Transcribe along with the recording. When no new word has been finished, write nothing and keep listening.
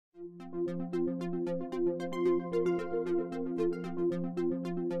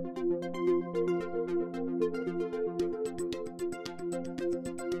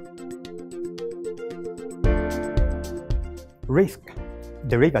Risk,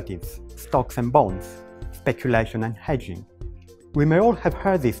 derivatives, stocks and bonds, speculation and hedging. We may all have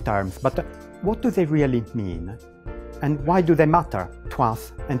heard these terms, but what do they really mean? And why do they matter to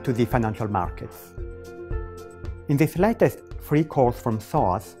us and to the financial markets? In this latest free course from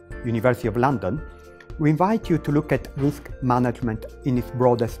SOAS University of London, we invite you to look at risk management in its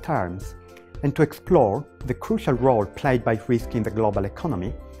broadest terms and to explore the crucial role played by risk in the global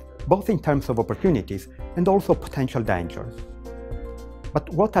economy, both in terms of opportunities and also potential dangers. But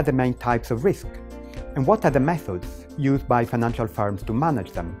what are the main types of risk? And what are the methods used by financial firms to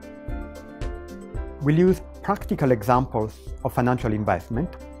manage them? We'll use practical examples of financial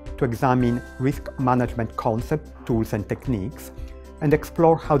investment to examine risk management concepts, tools and techniques, and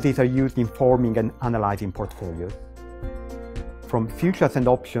explore how these are used in forming and analyzing portfolios. From futures and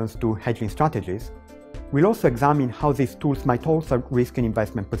options to hedging strategies, we'll also examine how these tools might alter risk in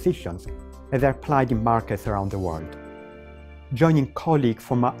investment positions as they're applied in markets around the world. Joining colleagues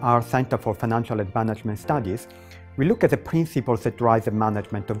from our Center for Financial and Management Studies, we look at the principles that drive the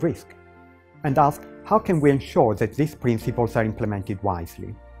management of risk and ask how can we ensure that these principles are implemented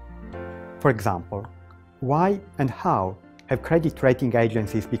wisely. For example, why and how have credit rating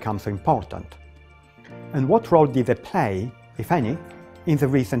agencies become so important? And what role did they play, if any, in the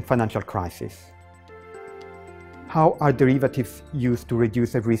recent financial crisis? How are derivatives used to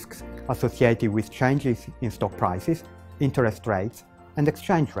reduce the risks associated with changes in stock prices, interest rates, and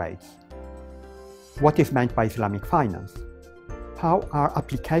exchange rates? What is meant by Islamic finance? How are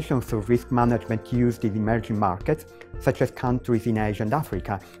applications of risk management used in emerging markets, such as countries in Asia and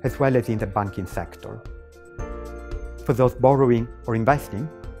Africa, as well as in the banking sector? For those borrowing or investing,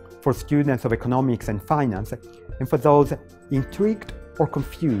 for students of economics and finance, and for those intrigued or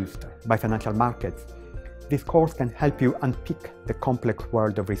confused by financial markets, this course can help you unpick the complex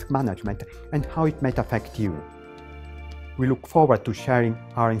world of risk management and how it might affect you. We look forward to sharing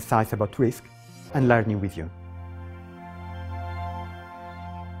our insights about risk and learning with you.